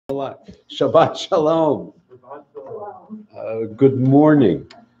Shabbat Shalom. Good morning.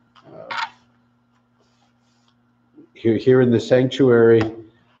 Here in the sanctuary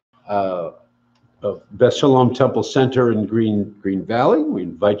of Beth Shalom Temple Center in Green Valley, we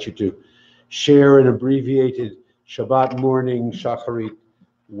invite you to share an abbreviated Shabbat morning Shacharit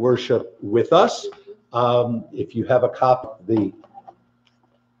worship with us. If you have a copy of the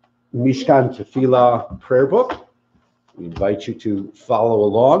Mishkan Tefillah prayer book, we invite you to follow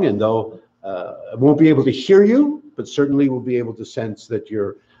along, and though I won't be able to hear you, but certainly we'll be able to sense that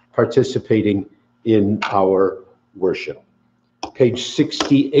you're participating in our worship. Page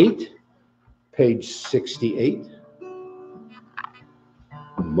 68.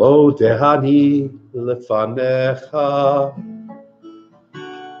 Modehani lefanecha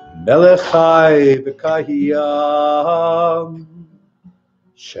melechai v'kahiyam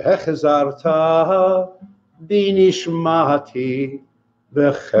shechazarta binishmati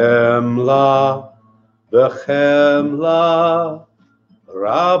b'chemla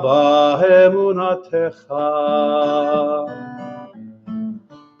rabba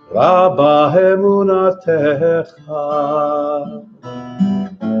emunatecha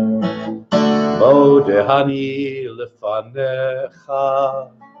modehani lefanecha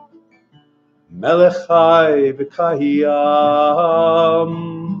melechai v'kahiyam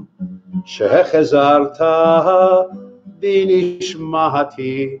shechazarta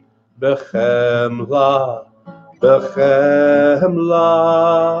binishmati b'chemla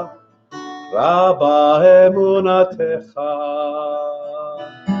rabba emunatecha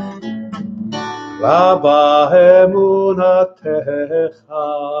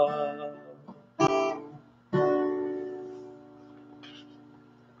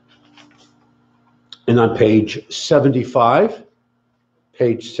And on page 75,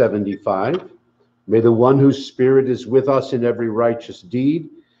 may the one whose spirit is with us in every righteous deed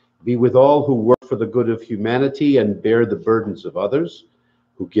be with all who work for the good of humanity and bear the burdens of others,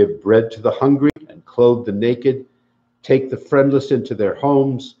 who give bread to the hungry and clothe the naked, take the friendless into their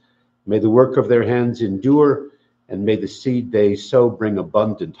homes. May the work of their hands endure, and may the seed they sow bring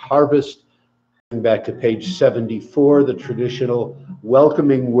abundant harvest. Back to page 74, the traditional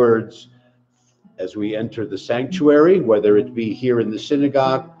welcoming words as we enter the sanctuary, whether it be here in the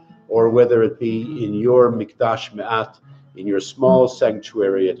synagogue or whether it be in your mikdash me'at, in your small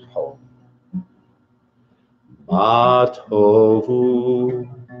sanctuary at home. Ma tovu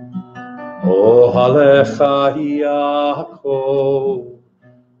ohalecha Yaakov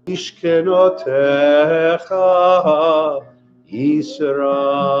Ishkenotecha Yisrael.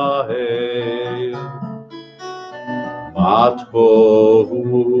 Ma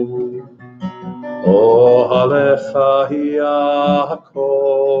tovu ohalecha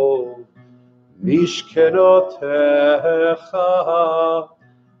Yaakov Ishkenotecha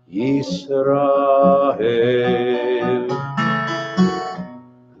Yisrael.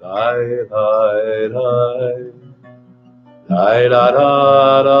 Lai lai lai, lai la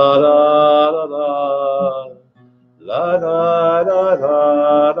la la la la, la la la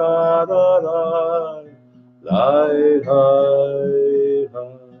la la la, lai lai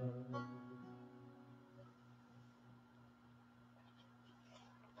lai.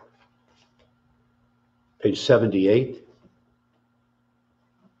 Page 78.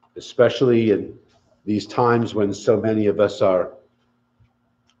 Especially in these times when so many of us are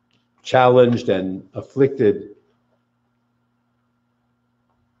challenged and afflicted,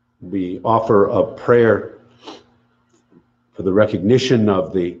 we offer a prayer for the recognition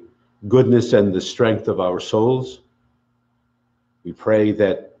of the goodness and the strength of our souls. We pray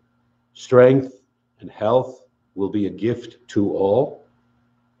that strength and health will be a gift to all.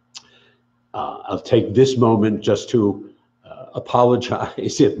 I'll take this moment just to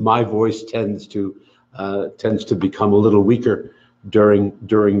apologize if my voice tends to become a little weaker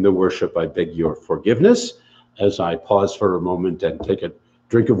during the worship. I beg your forgiveness as I pause for a moment and take a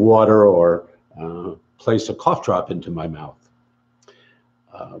drink of water or place a cough drop into my mouth.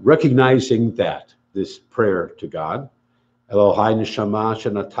 Recognizing that this prayer to God, Elohai neshama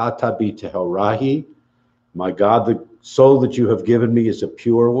shenatata bi tehorahi, my God, the soul that you have given me is a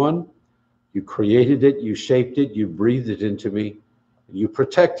pure one. You created it, you shaped it, you breathed it into me, you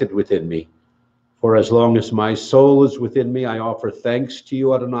protect it within me. For as long as my soul is within me, I offer thanks to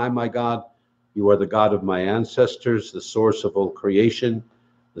you, Adonai, my God. You are the God of my ancestors, the source of all creation,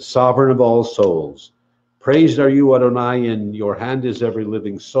 the sovereign of all souls. Praised are you, Adonai, in your hand is every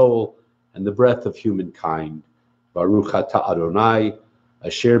living soul and the breath of humankind. Baruch atah Adonai,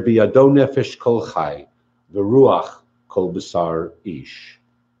 asher biyado nefesh kol chai, v'ruach kol basar ish.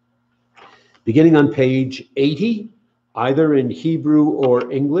 Beginning on page 80 either in Hebrew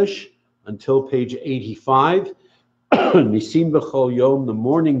or English until page 85. Nisim b'chol yom, the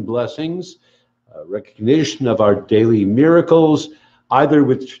morning blessings, recognition of our daily miracles, either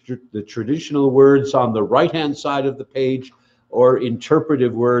with the traditional words on the right-hand side of the page or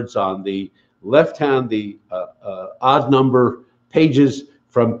interpretive words on the left hand, the odd number pages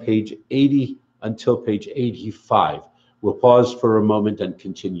from page 80 until page 85. We'll pause for a moment and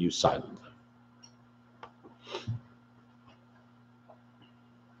continue silently.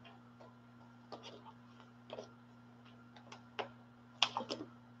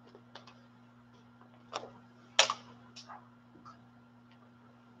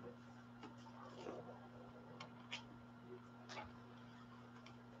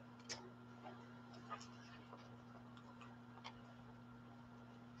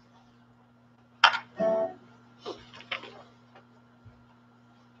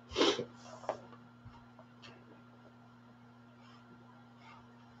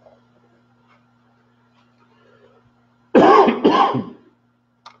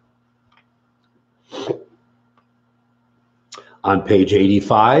 On page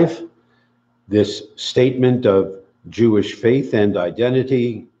 85, this statement of Jewish faith and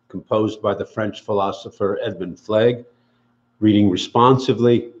identity, composed by the French philosopher Edmund Flegg, reading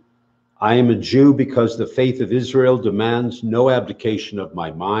responsively, I am a Jew because the faith of Israel demands no abdication of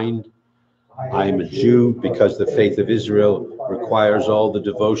my mind. I am a Jew because the faith of Israel requires all the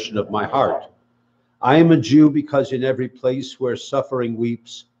devotion of my heart. I am a Jew because in every place where suffering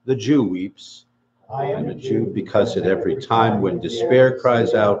weeps, the Jew weeps. I am a Jew because at every time when despair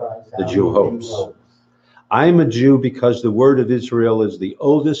cries out, the Jew hopes. I am a Jew because the word of Israel is the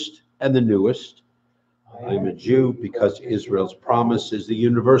oldest and the newest. I am a Jew because Israel's promise is the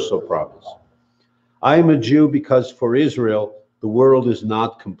universal promise. I am a Jew because for Israel, the world is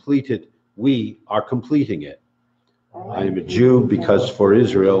not completed. We are completing it. I am a Jew because for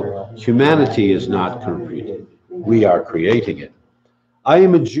Israel, humanity is not completed. We are creating it. I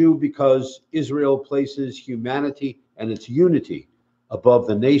am a Jew because Israel places humanity and its unity above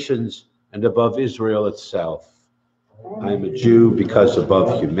the nations and above Israel itself. I am a Jew because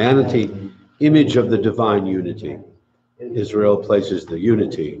above humanity, image of the divine unity, Israel places the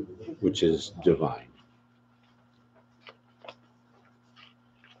unity which is divine.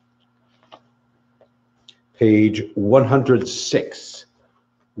 Page 106.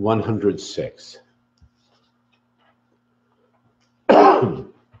 106.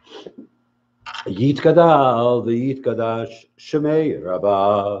 Yitgadal v'yitgadash shemei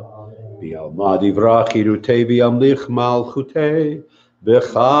rabah v'yalma divrach hirutei v'yamlich malchutei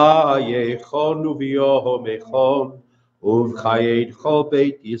v'chayechon uv'yohomechon uv'chayed chol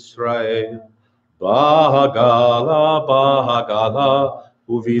beit Yisrael bahagala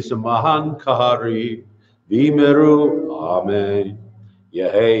uv'izmahan kahari v'meru amen.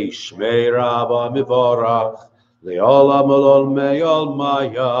 Yehei shmei rabah mivorach le'olam olol me'ol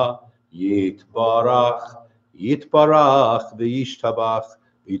maya Yitbarach, Yitbarach, V'yishtabach,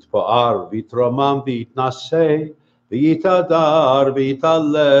 V'yitpa'ar, V'yitramam, V'yitnaseh, V'yitadar,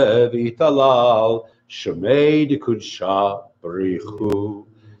 V'yitalev, V'yitalal, Shemei Dekudsha, B'richu,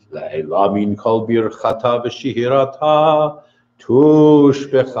 Le'elamin kol birchata v'shihirata,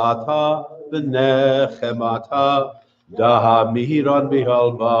 Tushbechata, V'nechemata, Daha mihiran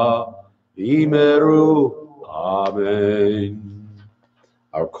v'halva, V'yimeru, Amen.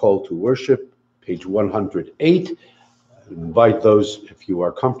 Our call to worship, page 108. I invite those, if you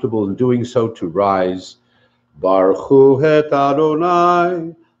are comfortable in doing so, to rise. Baruch hu et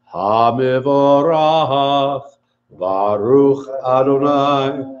Adonai HaMevorach, Baruch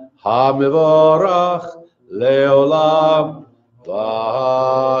Adonai HaMevorach Leolam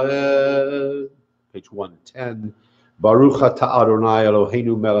Vaed. Page 110. Baruch atah Adonai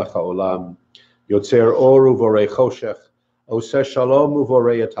Eloheinu melech haolam, Yotzer or uvorei choshech, Oseh shalom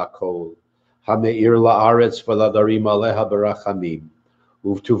uvorei et hakol, Hameir la'aretz v'ladarim aleha berachamim,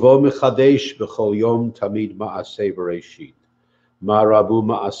 Uvtuvo mechadesh b'chol yom tamid ma'aseh v'reishit. Ma'rabu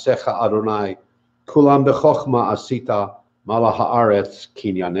ma'asecha Adonai, Kulam b'chochma asita, Mala ha'aretz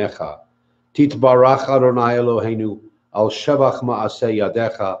kinyanecha. Titbarach Adonai Eloheinu, Al shevach ma'aseh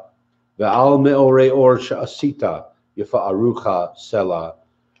yadecha, Ve'al me'orei or she'asita, Yifa'arucha Selah.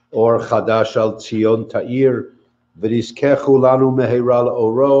 Or chadash al Tzion ta'ir, V'rizkechu lanu mehera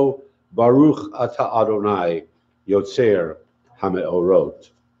l'oro, Baruch ata Adonai, Yotzer hame'orot.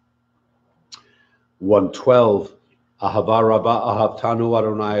 112. Ahava rabba ahavtanu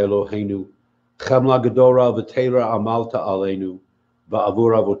Adonai Eloheinu, Chemla gedora v'teira amalta aleinu,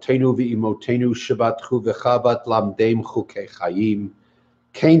 Va'avur avotenu v'imotenu shabatchu v'chabat lamdem chukei chayim,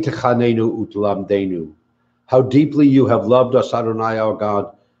 Kein techanenu ut lamdenu, How deeply you have loved us, Adonai, our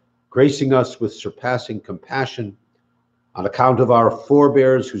God, gracing us with surpassing compassion on account of our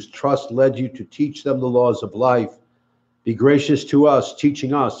forebears whose trust led you to teach them the laws of life. Be gracious to us,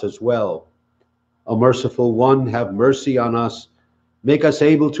 teaching us as well. O merciful one, have mercy on us. Make us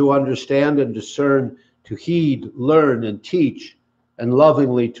able to understand and discern, to heed, learn, and teach, and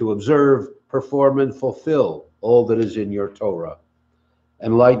lovingly to observe, perform, and fulfill all that is in your Torah.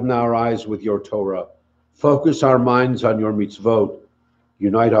 Enlighten our eyes with your Torah. Focus our minds on your mitzvot.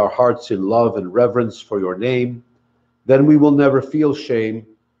 Unite our hearts in love and reverence for your name. Then we will never feel shame,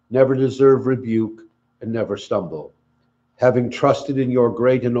 never deserve rebuke, and never stumble. Having trusted in your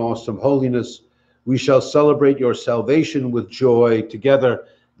great and awesome holiness, we shall celebrate your salvation with joy. Together,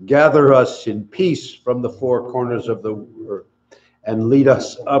 gather us in peace from the four corners of the earth and lead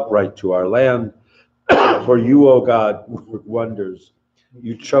us upright to our land. For you, O God, work wonders.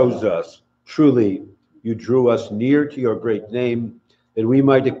 You chose us. Truly, you drew us near to your great name, that we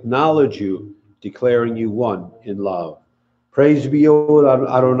might acknowledge you, declaring you one in love. Praise be, O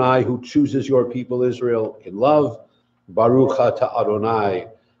Adonai, who chooses your people Israel in love. Baruch ata Adonai,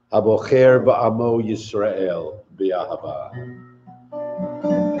 abocher ba'amo Yisrael b'ahava.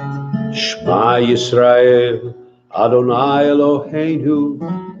 Shema Yisrael, Adonai Eloheinu,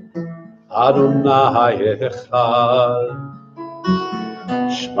 Adonai echad.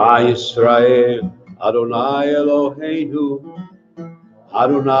 Shema Yisrael, Adonai Eloheinu,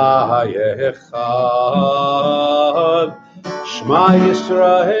 Adonai echad. Shema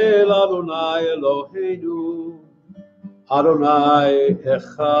Yisrael, Adonai Eloheinu, Adonai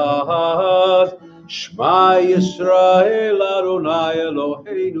echad. Shema Yisrael, Adonai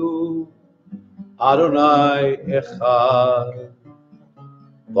Eloheinu, Adonai echad.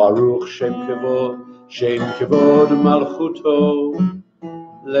 Baruch Shem Kevod Malchuto,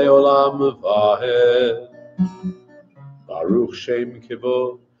 Leolam Vahed. Baruch Shem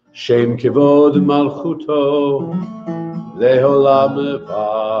Kevod Malchuto, Leolam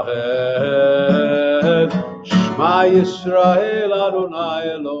Vahed. Shema Yisrael, Adonai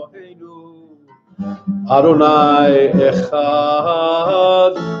Eloheinu, Adonai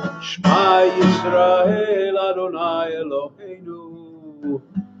echad. Shema Yisrael, Adonai Eloheinu,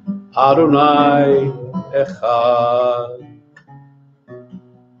 Adonai echad.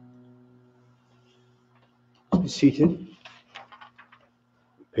 Be seated.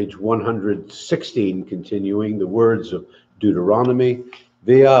 Page 116, continuing the words of Deuteronomy.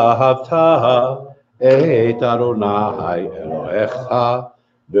 V'ahavta et Adonai Elohecha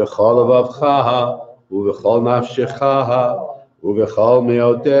b'chol levavcha u'b'chol nafshecha u'b'chol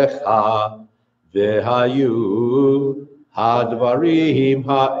meodecha v'hayu hadvarim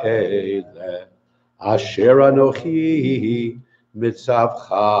ha'ele asher anochi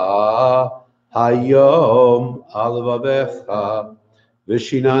mitzavcha hayom al levavecha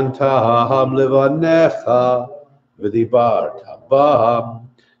v'shinantam levanecha v'dibarta bam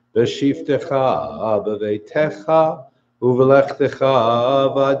v'shiftecha b'veitecha u'v'lechtecha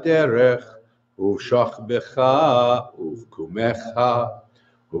v'aderech u'v'shachbecha u'v'kumecha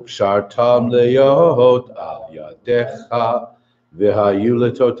u'pshartam leyot al yadecha v'hayu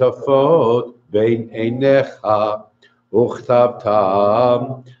letotafot bein einecha u'chtabtam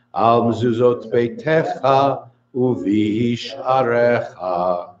al mezuzot beitecha u'v'isharecha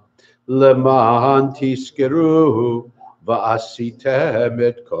leman tiskeru va'asitem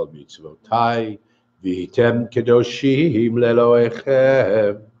et kol mitzvotai v'hitem kedoshim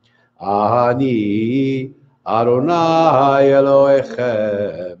leloechem ani Adonai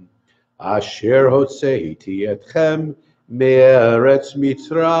Elohechem asher hotzeiti etchem me'eretz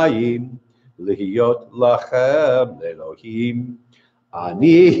Mitzrayim lihiyot lachem lelohim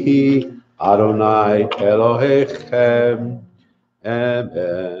ani Adonai Elohechem.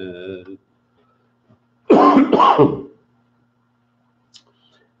 Amen.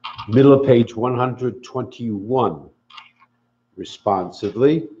 Middle of page 121.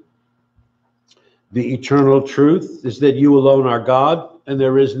 Responsively. The eternal truth is that you alone are God, and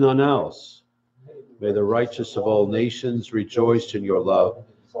there is none else. May the righteous of all nations rejoice in your love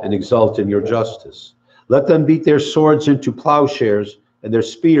and exult in your justice. Let them beat their swords into plowshares and their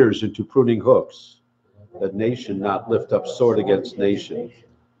spears into pruning hooks. Let nation not lift up sword against nation,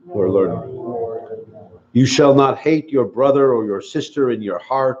 or learn. You shall not hate your brother or your sister in your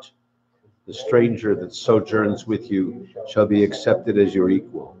heart. The stranger that sojourns with you shall be accepted as your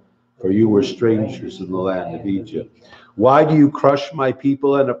equal, for you were strangers in the land of Egypt. Why do you crush my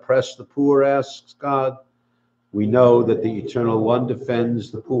people and oppress the poor, asks God. We know that the Eternal One defends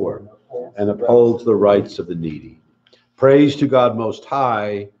the poor and upholds the rights of the needy. Praise to God Most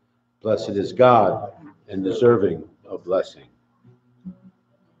High. Blessed is God, and deserving of blessing.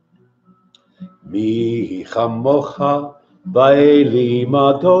 Mi chamocha ba'elim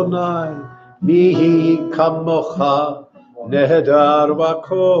Adonai, mi kamocha nehedar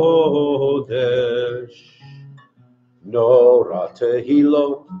v'kodesh. Nora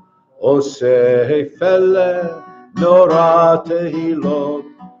tehilot oseh fele, nora tehilot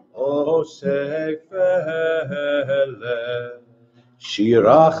oseh fele.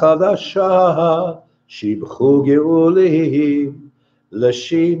 Shira chadasha shibchu geulim,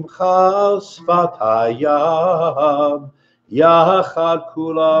 לשמחה שפת הים, יחד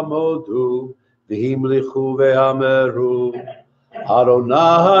כולם הודו והמליכו ואמרו,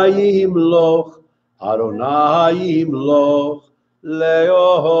 אדוני ימלוך, אדוני ימלוך,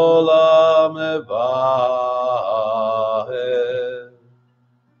 לעולם ועד.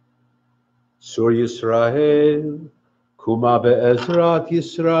 צור ישראל, קומה בעזרת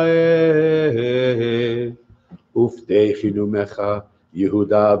ישראל, ופתחנו ממך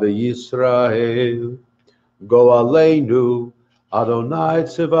יהודה וישראל, גואלנו אדוני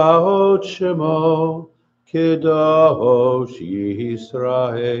צבאות שמו, קדוש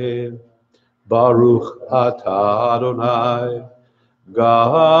ישראל. ברוך אתה אדוני,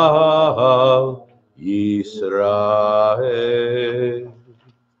 גאל ישראל.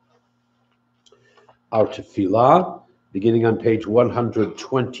 Our tefillah, beginning on page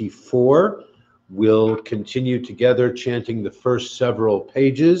 124, we'll continue together chanting the first several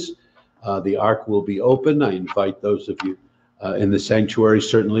pages. The ark will be open. I invite those of you in the sanctuary,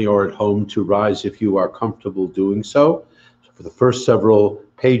 certainly, or at home to rise if you are comfortable doing so. So for the first several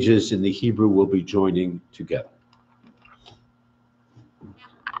pages in the Hebrew, we'll be joining together.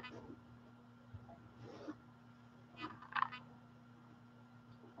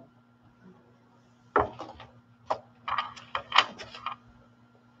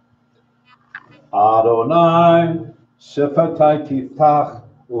 Adonai, Sefatai tiftach,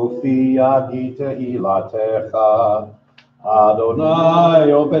 Ufi yadi tehilatecha.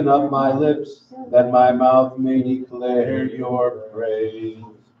 Adonai, open up my lips, that my mouth may declare your praise.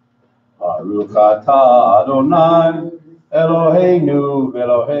 Baruch atah Adonai, Eloheinu,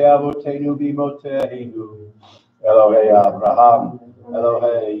 Elohei Avotenu bimoteinu, Elohei Abraham,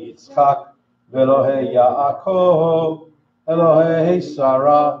 Elohei Yitzchak, Elohei Yaakov, Elohei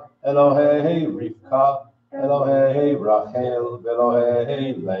Sarah, Elohei Rivka, Elohei Rachel,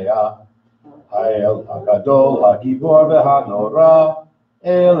 Elohei Leah, Ha'el HaGadol, HaGibor v'Hanora,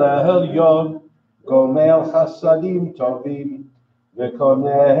 El Elyon, Gomel Chasadim Tovim,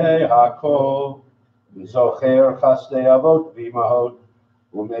 V'konei HaKol, V'zocher Chasdei Avot V'imahot,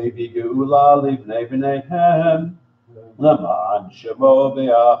 U'mevi Geula Livnei B'neihem, L'man Shemo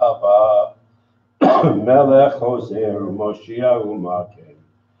V'Ahava, Melech Hoser U'Moshiach U'Maken.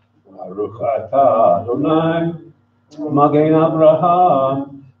 Baruch atah Adonai, Magen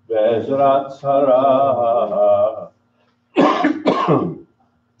Abraham, Be'ezrat Sarah.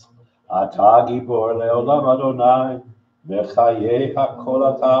 Atah Gibor le'olam Adonai, Mechayei hakol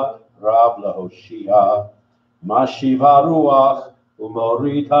atah Rab lehoshia, Mashiv haruach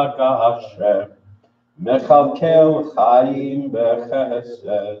u'morit ha'gashem, Mechalkel chayim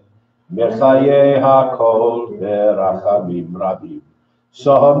bechesed, Mechayei hakol berachamim rabim.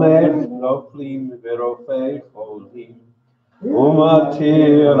 Somer noflim v'rofei cholim,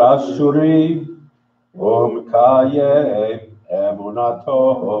 umatir asurim, umkayem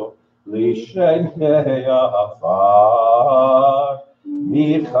emunato lishenei afar.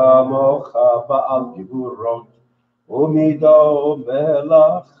 Michamocha ba'al givurot, umido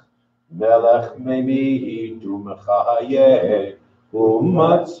melach, melech memid umchayeh,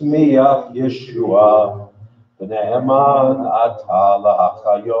 umatzmiach Yeshua. Ne'eman atah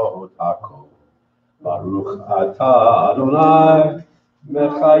lahachayot hakol. Baruch atah Adonai,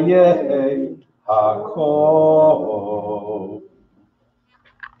 mechayei hakol.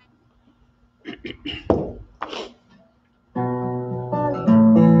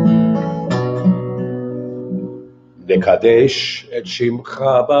 Nekadesh et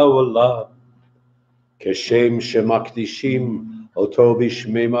shimcha ba'olam, keshem shemakdishim oto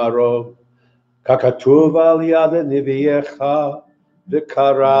b'shmei marov. ככתוב על יד נביאך,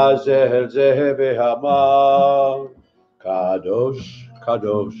 וקרא זה אל זה ואמר, קדוש,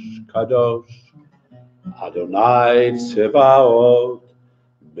 קדוש, קדוש, אדוני צבאות,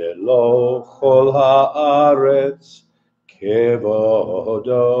 מלוא כל הארץ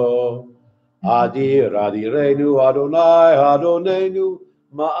כבודו. אדיר אדירנו, אדוני אדוננו,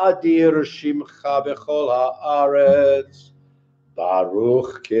 מאדיר שמך בכל הארץ.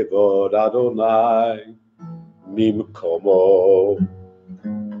 Baruch kevod Adonai mimkomo.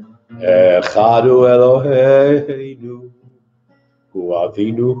 Echad hu Eloheinu, hu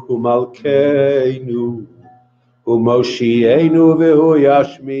Avinu hu Malkeinu, hu Moshienu v'hu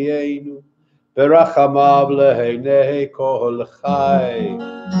Yashmienu, berachamav lehenei kol chai.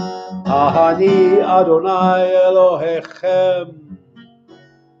 Ahani Adonai Elohechem,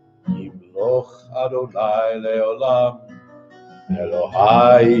 Yimloch Adonai leolam,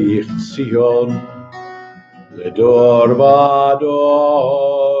 Elohai Tzion, Ledor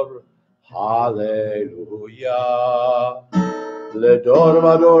Vador, Hallelujah. Ledor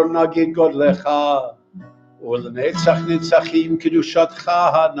Vador Nagid Godlecha, Ulenetzach Nitzachim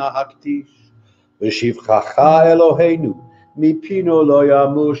Kedushatcha Nahaktish, V'shivchacha Eloheinu, Mipino lo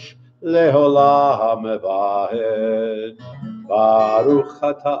yamush leholam evahed. Baruch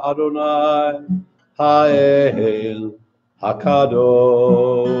ata Adonai Ha'el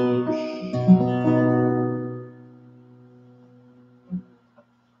HaKadosh.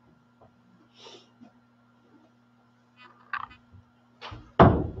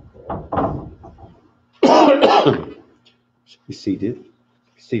 Be seated.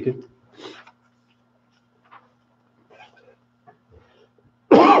 Be seated.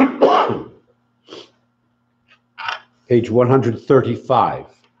 Page 135.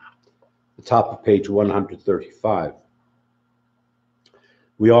 The top of page 135.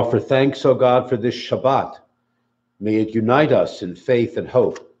 We offer thanks, O God, for this Shabbat. May it unite us in faith and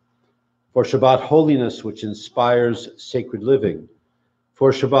hope. For Shabbat holiness, which inspires sacred living.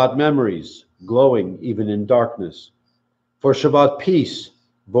 For Shabbat memories, glowing even in darkness. For Shabbat peace,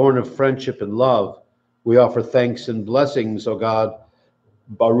 born of friendship and love, we offer thanks and blessings, O God.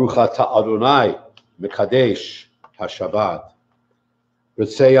 Baruch ata Adonai, Mekadesh HaShabbat.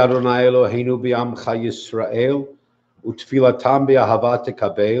 Ritzei Adonai Eloheinu bi'amcha Yisrael, utfilatam bi'ahavat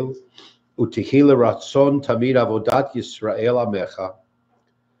tekabel, utihila ratzon tamid avodat Yisrael amecha.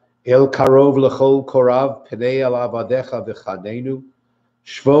 El karov lechol korav penei alav adecha v'chanenu,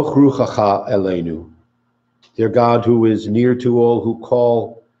 shvoch ruchacha elenu. Dear God, who is near to all who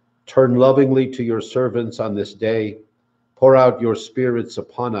call, turn lovingly to your servants on this day. Pour out your spirits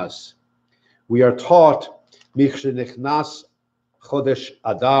upon us. We are taught, Michshenichnas Chodesh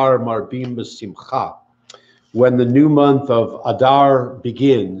Adar Marbim B'Simcha. When the new month of Adar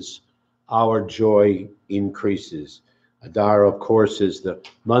begins, our joy increases. Adar, of course, is the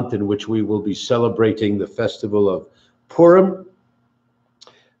month in which we will be celebrating the festival of Purim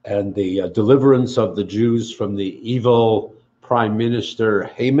and the deliverance of the Jews from the evil Prime Minister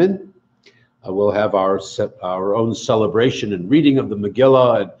Haman. We'll have our own celebration and reading of the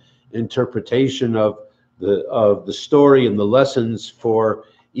Megillah and interpretation of the story and the lessons for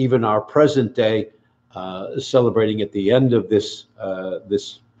even our present day, celebrating at the end of this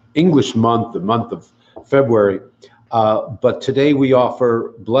English month, the month of February. But today we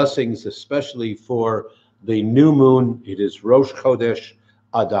offer blessings, especially for the new moon. It is Rosh Chodesh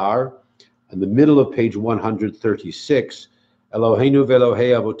Adar, in the middle of page 136. Eloheinu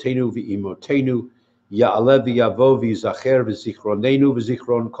ve'Elohei avotenu v'imotenu, Ya'aleh v'yavo v'yizacher v'zichronenu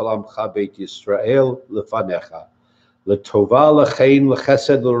v'zichron kol amcha beit Yisrael lefanecha. L'tova l'chein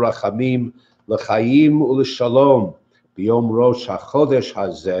l'chesed l'rachamim l'chaim u'l'shalom b'yom rosh hachodesh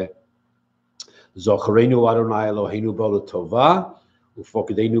hazeh. Zochrenu Adonai Eloheinu bo l'tova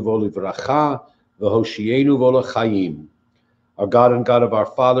u'fokdenu bo l'vracha v'hoshienu bo l'chaim. Our God and God of our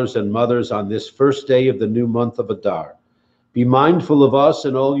fathers and mothers, on this first day of the new month of Adar, be mindful of us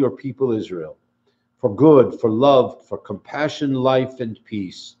and all your people Israel, for good, for love, for compassion, life, and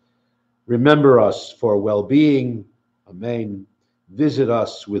peace. Remember us for well-being, amen. Visit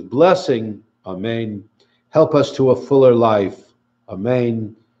us with blessing, amen. Help us to a fuller life,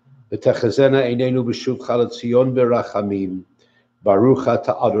 amen. V'techazena einenu b'shuvcha l'tzion berachamim, baruch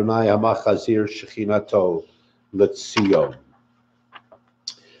ata Adonai hamachazir shechinato l'tzion.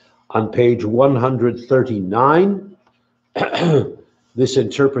 On page 139, this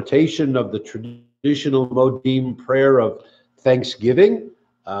interpretation of the traditional Modim prayer of thanksgiving.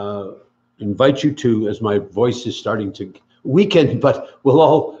 Invite you to, as my voice is starting to weaken, but we'll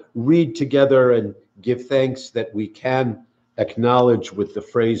all read together and give thanks that we can acknowledge with the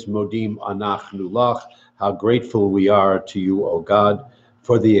phrase Modim Anachnu Lach, how grateful we are to you, O God,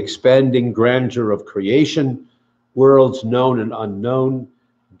 for the expanding grandeur of creation, worlds known and unknown,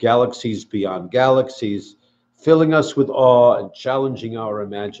 galaxies beyond galaxies, filling us with awe and challenging our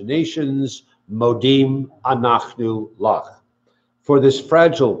imaginations, Modim Anachnu Lach. For this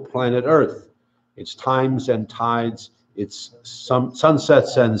fragile planet Earth, its times and tides, its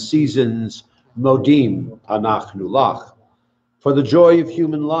sunsets and seasons, Modim Anachnu Lach. For the joy of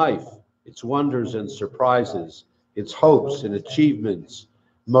human life, its wonders and surprises, its hopes and achievements,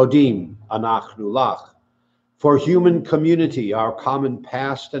 Modim anachnu lach. For human community, our common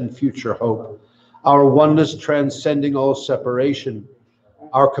past and future hope, our oneness transcending all separation,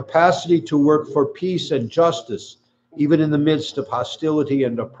 our capacity to work for peace and justice, even in the midst of hostility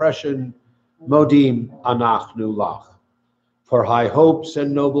and oppression, Modim anachnu lach. For high hopes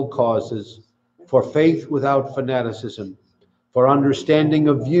and noble causes, for faith without fanaticism, for understanding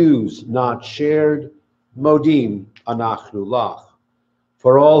of views not shared, Modim anachnu lach.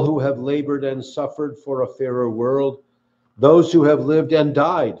 For all who have labored and suffered for a fairer world, those who have lived and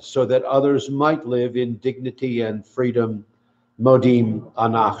died so that others might live in dignity and freedom, Modim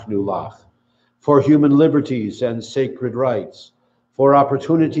anachnu lach. For human liberties and sacred rights, for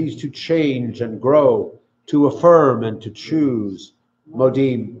opportunities to change and grow, to affirm and to choose,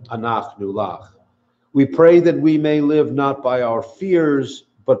 Modim anachnu lach. We pray that we may live not by our fears,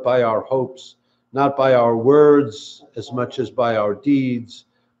 but by our hopes, not by our words as much as by our deeds.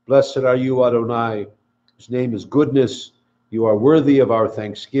 Blessed are you, Adonai, whose name is goodness. You are worthy of our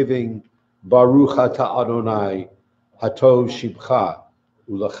thanksgiving. Baruch atah Adonai, hatov shibcha,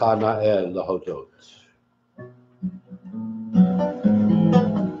 ulecha na'el lahodot.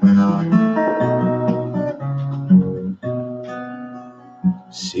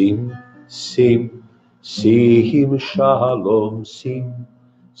 Sim, sim, sim shalom, sim,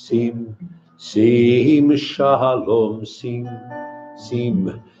 sim, sim shalom, sim,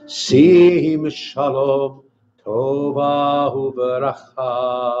 sim, sim shalom, tova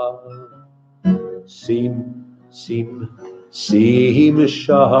uveracha. Sim, sim, sim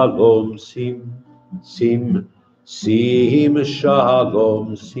shalom, sim, sim, sim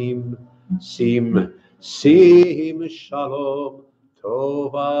shalom, sim, sim, sim shalom,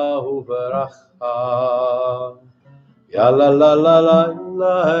 tova uveracha. Ya la la la la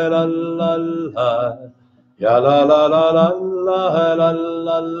la la la la. Ya la la la la la la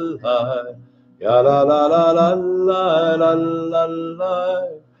la la. Ya la la la la la la la la.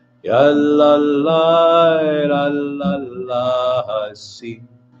 Ya la la la la. Sim,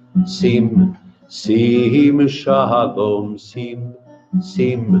 sim, sim shalom, sim,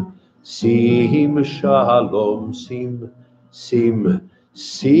 sim, sim shalom, sim, sim,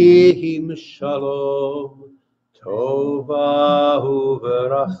 sim shalom. Tova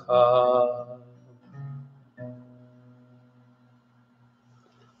uveracha.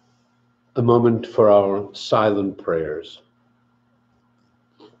 A moment for our silent prayers.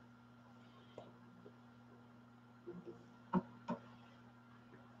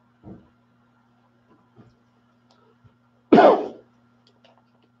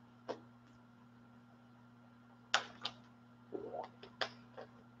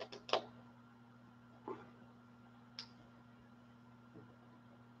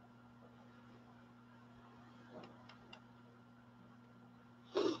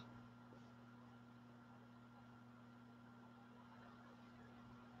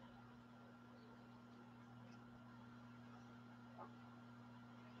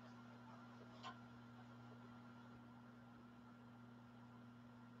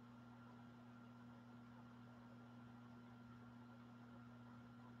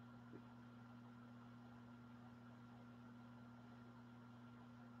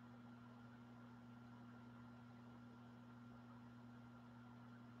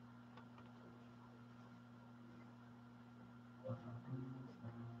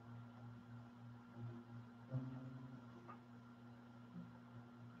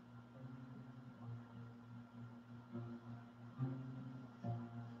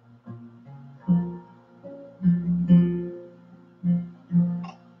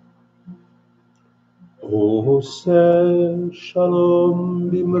 Ose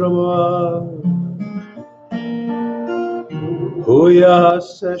shalom bimrama, hu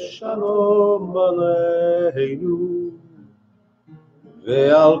yaseh shalom aleinu,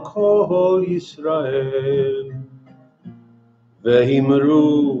 ve'al kol Yisrael,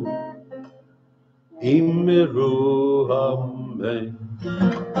 ve'imru, imru amen.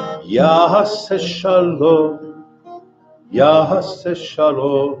 Yaseh shalom, yaseh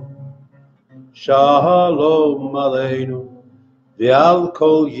shalom, shalom aleinu, ve'al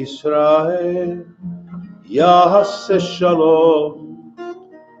kol Yisrael, yaseh shalom,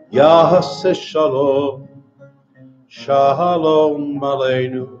 yaseh shalom, shalom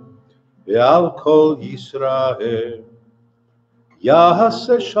aleinu, ve'al kol Yisrael,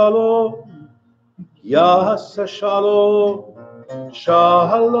 yaseh shalom, yaseh shalom,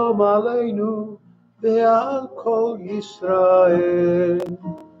 shalom aleinu, ve'al kol Yisrael,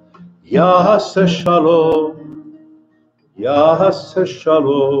 yaseh shalom, yaseh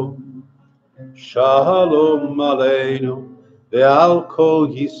shalom, shalom aleinu, ve'al kol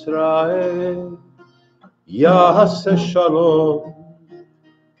Yisrael. Ya'aseh shalom,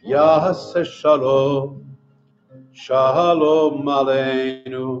 Ya'aseh shalom, Shalom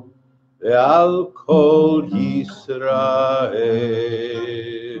aleinu, ve'al kol Yisrael.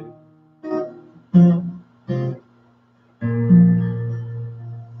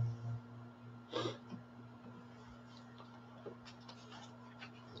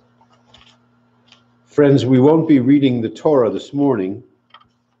 Friends, we won't be reading the Torah this morning.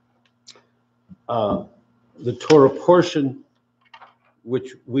 The Torah portion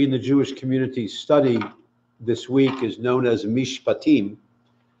which we in the Jewish community study this week is known as Mishpatim,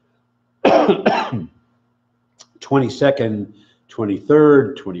 22nd,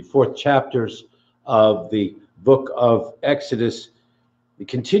 23rd, 24th chapters of the book of Exodus. We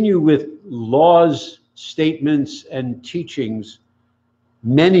continue with laws, statements, and teachings,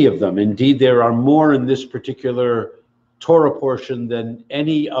 many of them. Indeed, there are more in this particular Torah portion than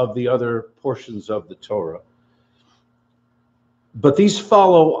any of the other portions of the Torah. But these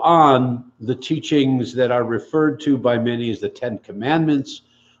follow on the teachings that are referred to by many as the 10 Commandments,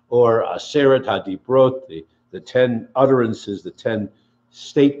 or Aseret HaDibrot, the 10 utterances, the 10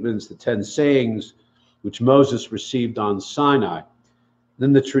 statements, the 10 sayings, which Moses received on Sinai.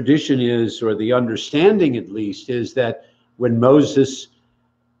 Then the tradition is, or the understanding at least, is that when Moses,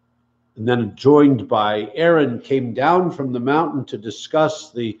 and then joined by Aaron, came down from the mountain to discuss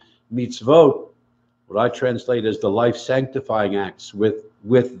the mitzvot, what I translate as the life-sanctifying acts with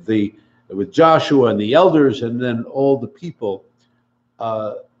Joshua and the elders, and then all the people,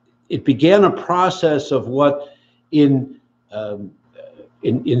 it began a process of what in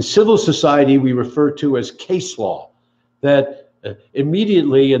civil society we refer to as case law. That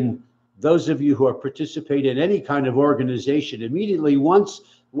immediately, and those of you who have participated in any kind of organization, immediately once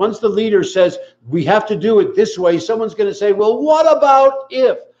the leader says we have to do it this way, someone's going to say, well, what about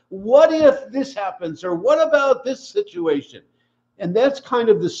if? What if this happens? Or what about this situation? And that's kind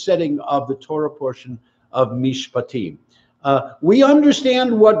of the setting of the Torah portion of Mishpatim. We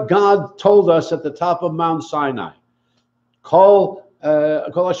understand what God told us at the top of Mount Sinai. Kol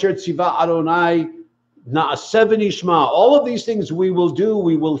asher tziva Adonai na'aseh v'nishma. All of these things we will do,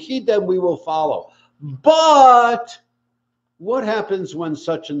 we will heed them, we will follow. But what happens when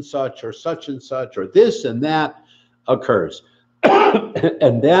such and such, or this and that occurs?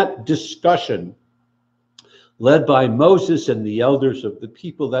 And that discussion, led by Moses and the elders of the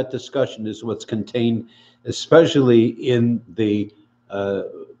people, that discussion is what's contained especially in the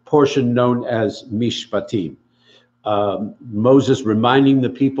portion known as Mishpatim. Moses reminding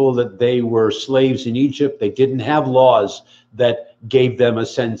the people that they were slaves in Egypt. They didn't have laws that gave them a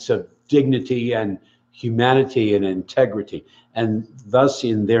sense of dignity and humanity and integrity. And thus,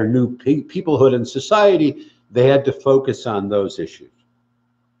 in their new peoplehood and society, they had to focus on those issues.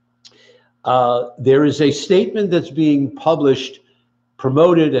 There is a statement that's being published,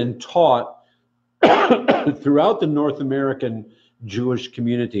 promoted, and taught throughout the North American Jewish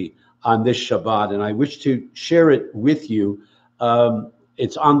community on this Shabbat, and I wish to share it with you.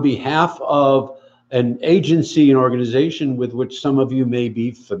 It's on behalf of an agency, an organization with which some of you may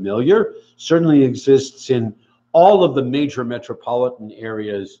be familiar, certainly exists in all of the major metropolitan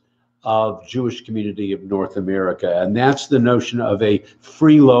areas of Jewish community of North America, and that's the notion of a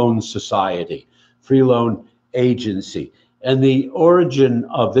free loan society, free loan agency. And the origin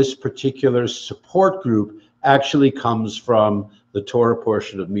of this particular support group actually comes from the Torah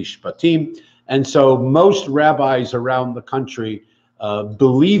portion of Mishpatim. And so most rabbis around the country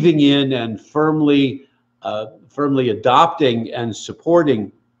believing in and firmly adopting and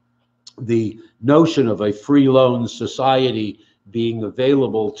supporting the notion of a free loan society being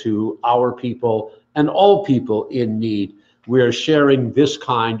available to our people and all people in need, we are sharing this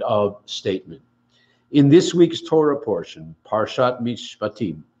kind of statement. In this week's Torah portion, Parshat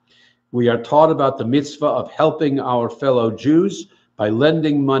Mishpatim, we are taught about the mitzvah of helping our fellow Jews by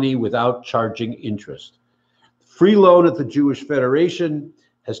lending money without charging interest. Free Loan at the Jewish Federation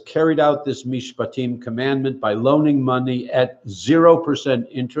has carried out this Mishpatim commandment by loaning money at 0%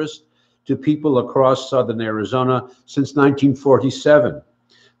 interest to people across southern Arizona since 1947.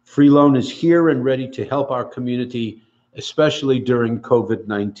 Free Loan is here and ready to help our community, especially during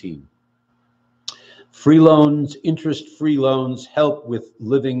COVID-19. Free loans, interest-free loans help with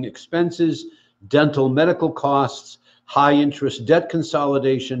living expenses, dental medical costs, high-interest debt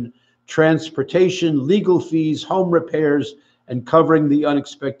consolidation, transportation, legal fees, home repairs, and covering the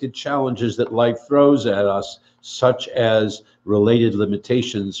unexpected challenges that life throws at us, such as related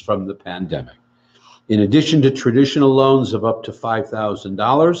limitations from the pandemic. In addition to traditional loans of up to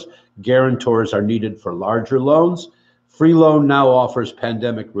 $5,000, guarantors are needed for larger loans. Free Loan now offers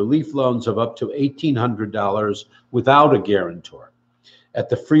pandemic relief loans of up to $1,800 without a guarantor. At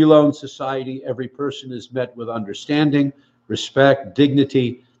the Free Loan Society, every person is met with understanding, respect,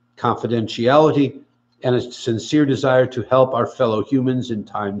 dignity, confidentiality, and a sincere desire to help our fellow humans in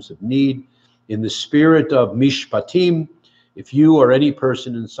times of need. In the spirit of Mishpatim, if you or any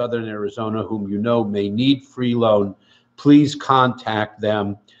person in Southern Arizona whom you know may need free loan, please contact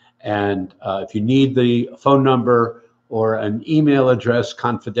them. And if you need the phone number or an email address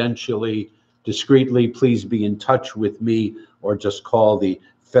confidentially, discreetly, please be in touch with me or just call the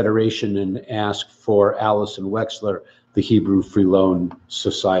Federation and ask for Allison Wexler, the Hebrew Free Loan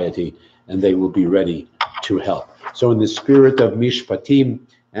Society, and they will be ready to help. So in the spirit of Mishpatim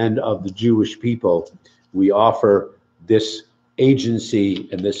and of the Jewish people, we offer this agency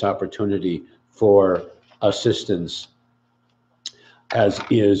and this opportunity for assistance, as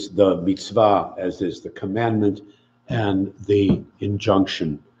is the mitzvah, as is the commandment and the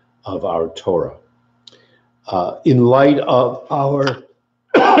injunction of our Torah. In light of our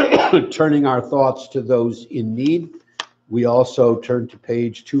turning our thoughts to those in need, we also turn to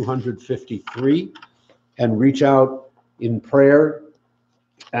page 253 and reach out in prayer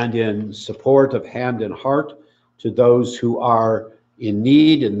and in support of hand and heart to those who are in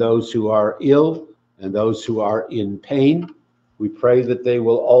need and those who are ill and those who are in pain. We pray that they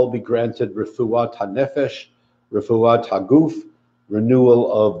will all be granted refuat hanefesh, refuat haguf,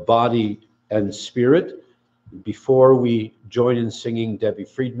 renewal of body and spirit. Before we join in singing Debbie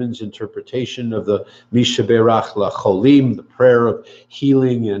Friedman's interpretation of the Mishaberach LaCholim, the prayer of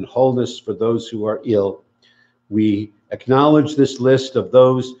healing and wholeness for those who are ill, we acknowledge this list of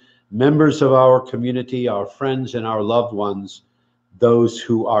those members of our community, our friends and our loved ones, those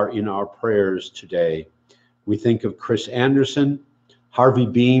who are in our prayers today. We think of Chris Anderson, Harvey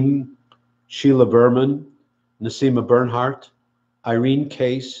Beam, Sheila Berman, Nasima Bernhardt, Irene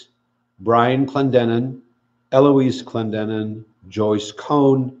Case, Brian Clendenin, Eloise Clendenin, Joyce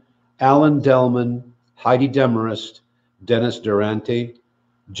Cohn, Alan Delman, Heidi Demarest, Dennis Durante,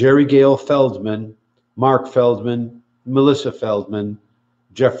 Jerry Gale Feldman, Mark Feldman, Melissa Feldman,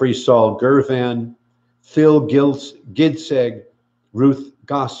 Jeffrey Saul Gervan, Phil Gidseg, Ruth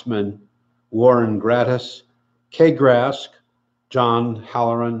Gossman, Warren Gratis, Kay Grask, John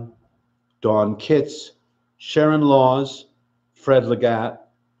Halloran, Dawn Kitts, Sharon Laws, Fred Legat,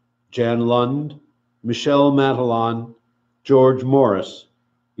 Jan Lund, Michelle Matalon, George Morris,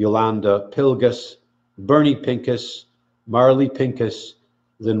 Yolanda Pilgus, Bernie Pincus, Marley Pincus,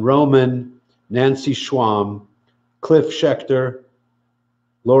 Lynn Roman, Nancy Schwam, Cliff Schechter,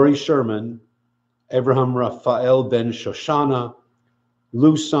 Lori Sherman, Abraham Raphael Ben Shoshana,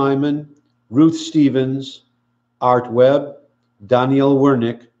 Lou Simon, Ruth Stevens, Art Webb, Daniel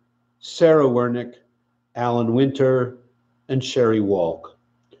Wernick, Sarah Wernick, Alan Winter, and Sherry Walk.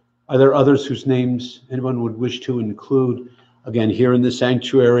 Are there others whose names anyone would wish to include, again, here in the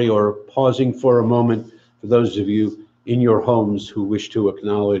sanctuary, or pausing for a moment for those of you in your homes who wish to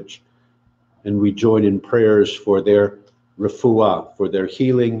acknowledge, and we join in prayers for their refuah, for their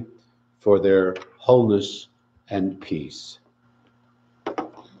healing, for their wholeness and peace.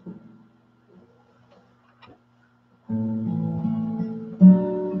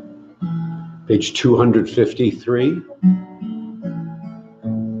 Page 253.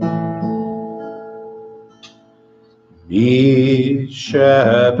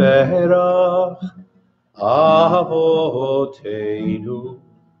 Mishaberach Avoteinu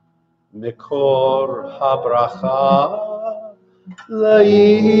Mikor habracha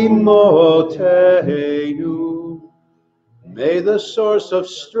laimoteinu. May the source of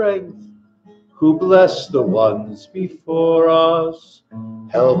strength, who bless the ones before us,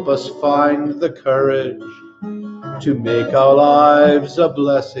 help us find the courage to make our lives a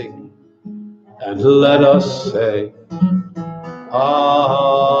blessing, and let us say, Amen.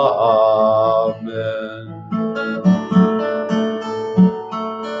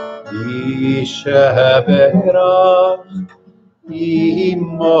 Yishaberach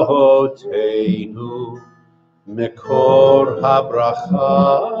imoteinu Mekor habracha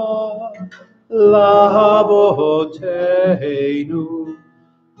lavoteinu.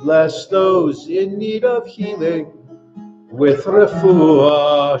 Bless those in need of healing with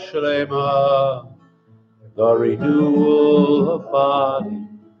refuah shlema, the renewal of body,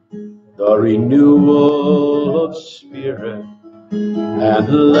 the renewal of spirit, and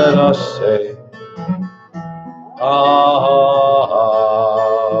let us say, Amen.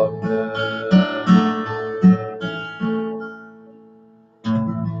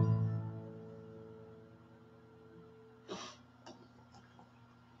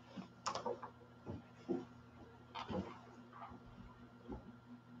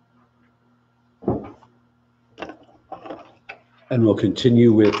 And we'll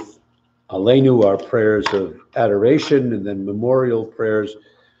continue with Aleinu, our prayers of adoration, and then memorial prayers.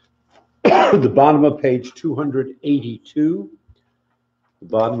 The bottom of page 282. The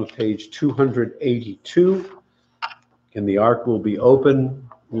bottom of page 282. And the ark will be open.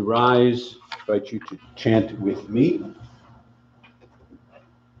 We rise. I invite you to chant with me.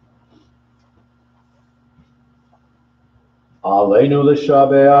 Aleinu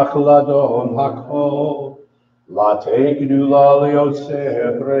l'shabeach ladon hakol, lateknu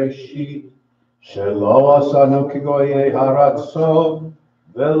la'lioseh breshit, shelo asanu kigoyei haratzon,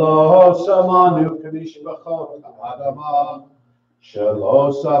 velo samanu k'mishpachot ha'adama,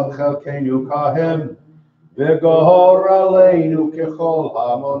 shelo sam chelkenu kahem, v'gohor aleinu kechol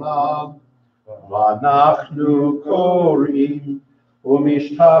hamonam, v'anachnu korim,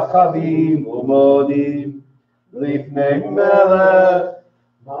 u'mishtachavim u'modim, Lifnei melech,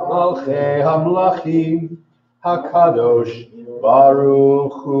 malchei hamlachim, hakadosh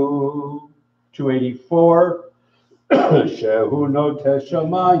baruch hu. 284. Shehu noteh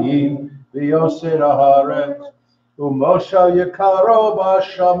shamayim v'yoser haaretz, u'moshe yekaro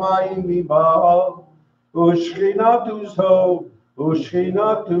b'shamayim mibal, u'shchinatu zo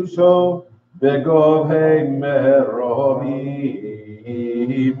b'govhei meromim.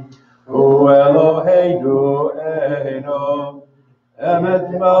 O Eloheinu Eino, Emet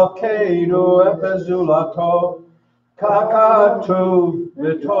Malkeinu Efezulato, Kakatu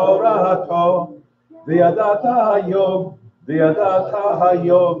V'Torato, V'yadata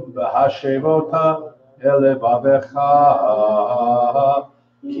Hayom, V'hashevota Elevavecha,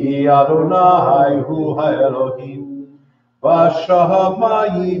 Ki Adonai Hu HaElohim,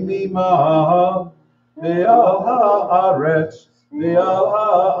 V'shamayim Imah, V'al ha'aretz, V'al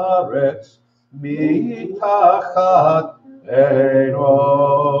ha'aretz mitachat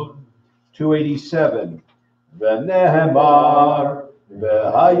eino. 287. V'nehemar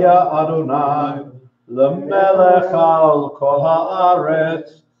v'haya Adonai l'melech al kol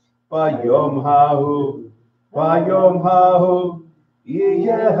ha'aretz v'yom ha'hu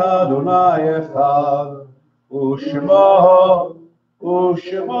yiyeh Adonai echad u'shmo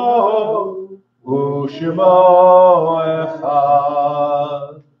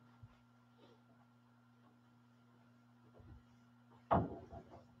echad.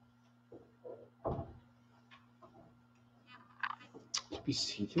 Be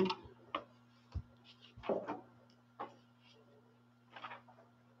seated.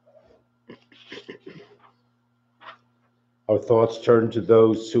 Our thoughts turn to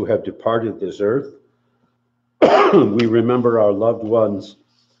those who have departed this earth. We remember our loved ones,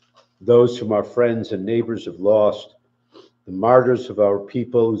 those whom our friends and neighbors have lost, the martyrs of our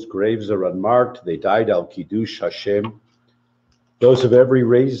people whose graves are unmarked. They died al Kiddush Hashem. Those of every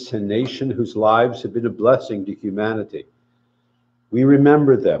race and nation whose lives have been a blessing to humanity. We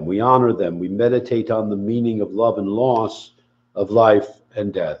remember them, we honor them, we meditate on the meaning of love and loss, of life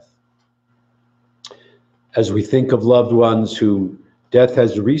and death. As we think of loved ones whom death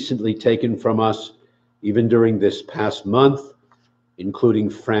has recently taken from us, even during this past month, including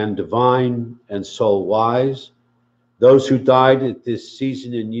Fran Devine and Sol Wise, those who died at this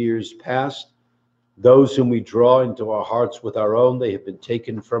season in years past, those whom we draw into our hearts with our own, they have been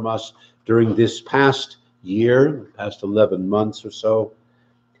taken from us during this past year, past 11 months or so.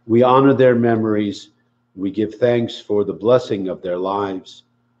 We honor their memories. We give thanks for the blessing of their lives.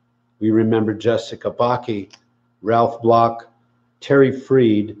 We remember Jessica Bakke, Ralph Block, Terry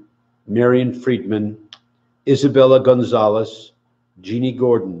Freed, Marion Friedman, Isabella Gonzalez, Jeannie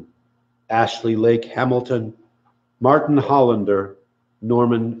Gordon, Ashley Lake Hamilton, Martin Hollander,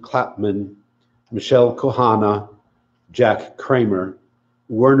 Norman Clapman, Michelle Kohana, Jack Kramer,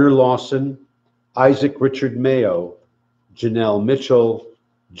 Werner Lawson, Isaac Richard Mayo, Janelle Mitchell,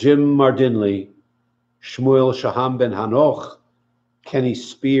 Jim Mardinley, Shmuel Shaham Ben Hanoch, Kenny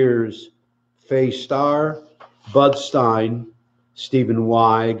Spears, Faye Starr, Bud Stein, Stephen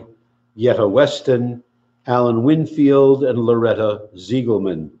Weig, Yetta Weston, Alan Winfield, and Loretta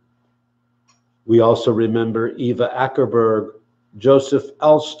Ziegelman. We also remember Eva Ackerberg, Joseph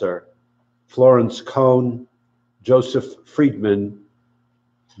Elster, Florence Cohn, Joseph Friedman,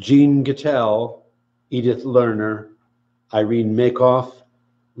 Jean Gittell, Edith Lerner, Irene Makoff,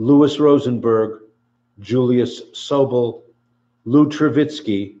 Louis Rosenberg, Julius Sobel, Lou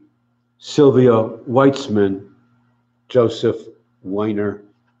Trevitsky, Sylvia Weitzman, Joseph Weiner,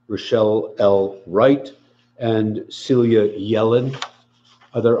 Rochelle L. Wright, and Celia Yellen.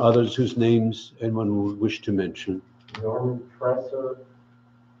 Are there others whose names anyone would wish to mention? Norman Tresser,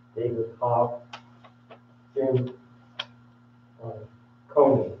 David Hoff, Jim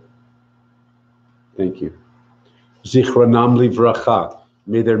Coney. Thank you. Zichronam livracha.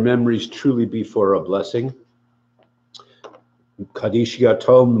 May their memories truly be for a blessing. Kaddish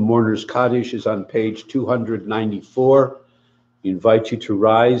Yatom, the Mourner's Kaddish, is on page 294. We invite you to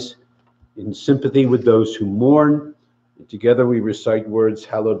rise in sympathy with those who mourn. And together we recite words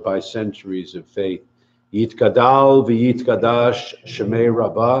hallowed by centuries of faith. Yitkadal v'yitkadash shemei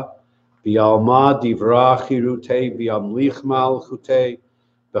rabbah, v'yalma divra chirute v'yamlich malchute,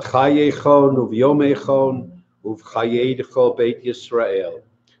 v'chayechon uv'yomechon uv'chayedecho beit Yisrael,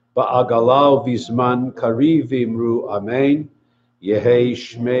 ba'agalau v'zman kariv v'imru amen, Yehei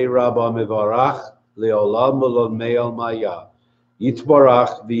shmei rabbah mevarach leolam ulomei almaya,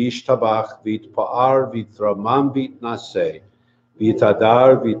 Yitbarach v'yishtabach v'yitpa'ar v'yitramam v'yitnaseh,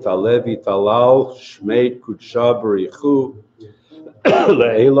 v'yitadar v'yitale v'yitalal shmei kudsha b'richu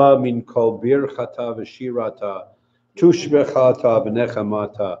le'ela min kol birchata v'shirata tushbechata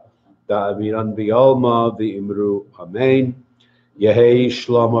v'nechamata da'aviran v'yalma v'imru amen. Yehei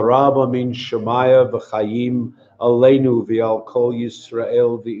shlom rabba min shemaya v'chayim aleinu v'al kol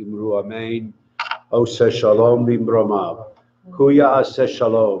Yisrael v'imru amen. Oseh shalom v'imromav. Kuya aseh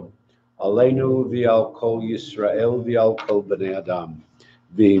shalom, aleinu v'al kol Yisrael v'al kol bnei Adam,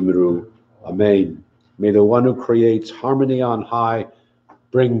 v'imru, amen. May the one who creates harmony on high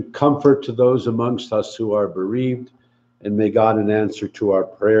bring comfort to those amongst us who are bereaved, and may God, in answer to our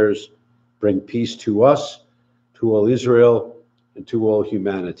prayers, bring peace to us, to all Israel, and to all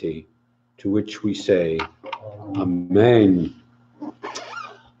humanity, to which we say, amen.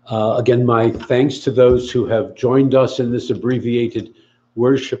 Again, my thanks to those who have joined us in this abbreviated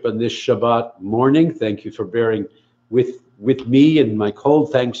worship on this Shabbat morning. Thank you for bearing with me and my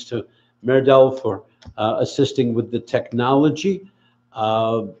cold. Thanks to Merdel for assisting with the technology.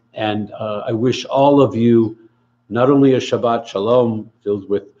 And I wish all of you not only a Shabbat Shalom filled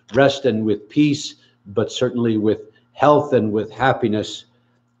with rest and with peace, but certainly with health and with happiness.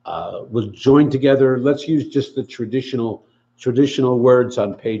 We'll join together. Let's use just the traditional words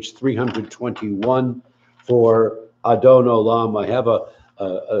on page 321 for Adon Olam. I have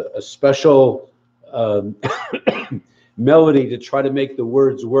a special melody to try to make the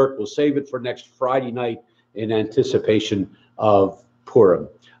words work. We'll save it for next Friday night in anticipation of Purim.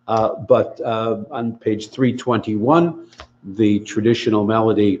 But on page 321, the traditional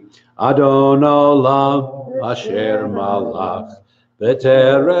melody, Adon Olam Asher Malach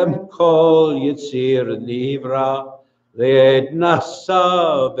B'terem Kol Yitzir Nivra Le'ed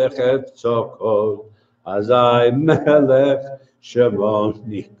nasa b'chefzo kol, azai melech shemo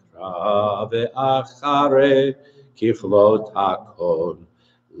nikra, ve'achare kiflot hakol.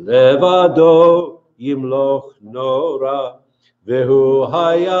 Levado yimloch nora, ve'hu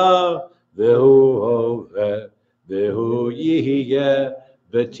haya, ve'hu hove, ve'hu yihye,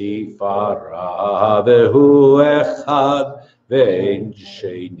 v'tifara, ve'hu echad, ve'en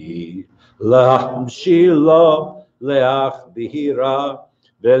sheni, la'am shilo, Leach bihira,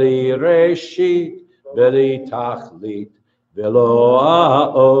 veli reshit, veli tachlit, velo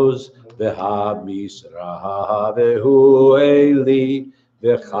aoz, veha misra, vehu eli,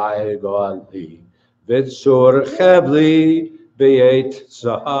 vechai goali, vetsur chevli, beit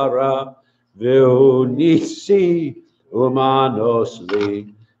zahara, vehu nisi, umanos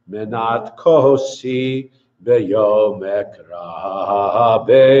li, menat kosi, beyom ekra,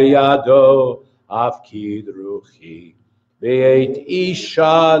 beyado, Afkid ruchi, ve'et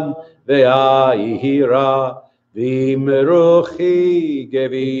ishan ve'ahira, v'imruchi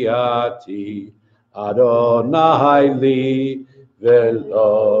geviati, Adonai li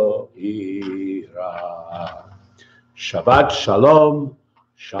ve'lo ira. Shabbat shalom,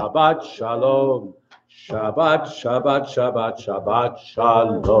 Shabbat shalom, Shabbat, Shabbat, Shabbat, Shabbat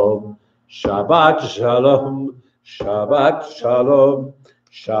shalom, Shabbat shalom, Shabbat shalom.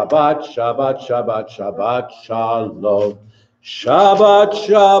 Shabbat, Shabbat, Shabbat, Shabbat, Shalom. Shabbat,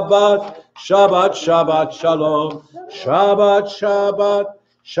 Shabbat, Shabbat, Shabbat, Shalom. Shabbat, Shabbat,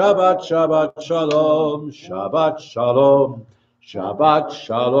 Shabbat, Shabbat, Shalom. Shabbat, Shalom. Shabbat,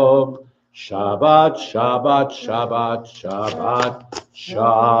 Shalom. Shabbat, Shabbat, Shabbat, Shabbat,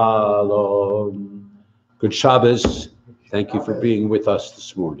 Shalom. Good Shabbos. Thank you for being with us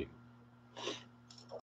this morning.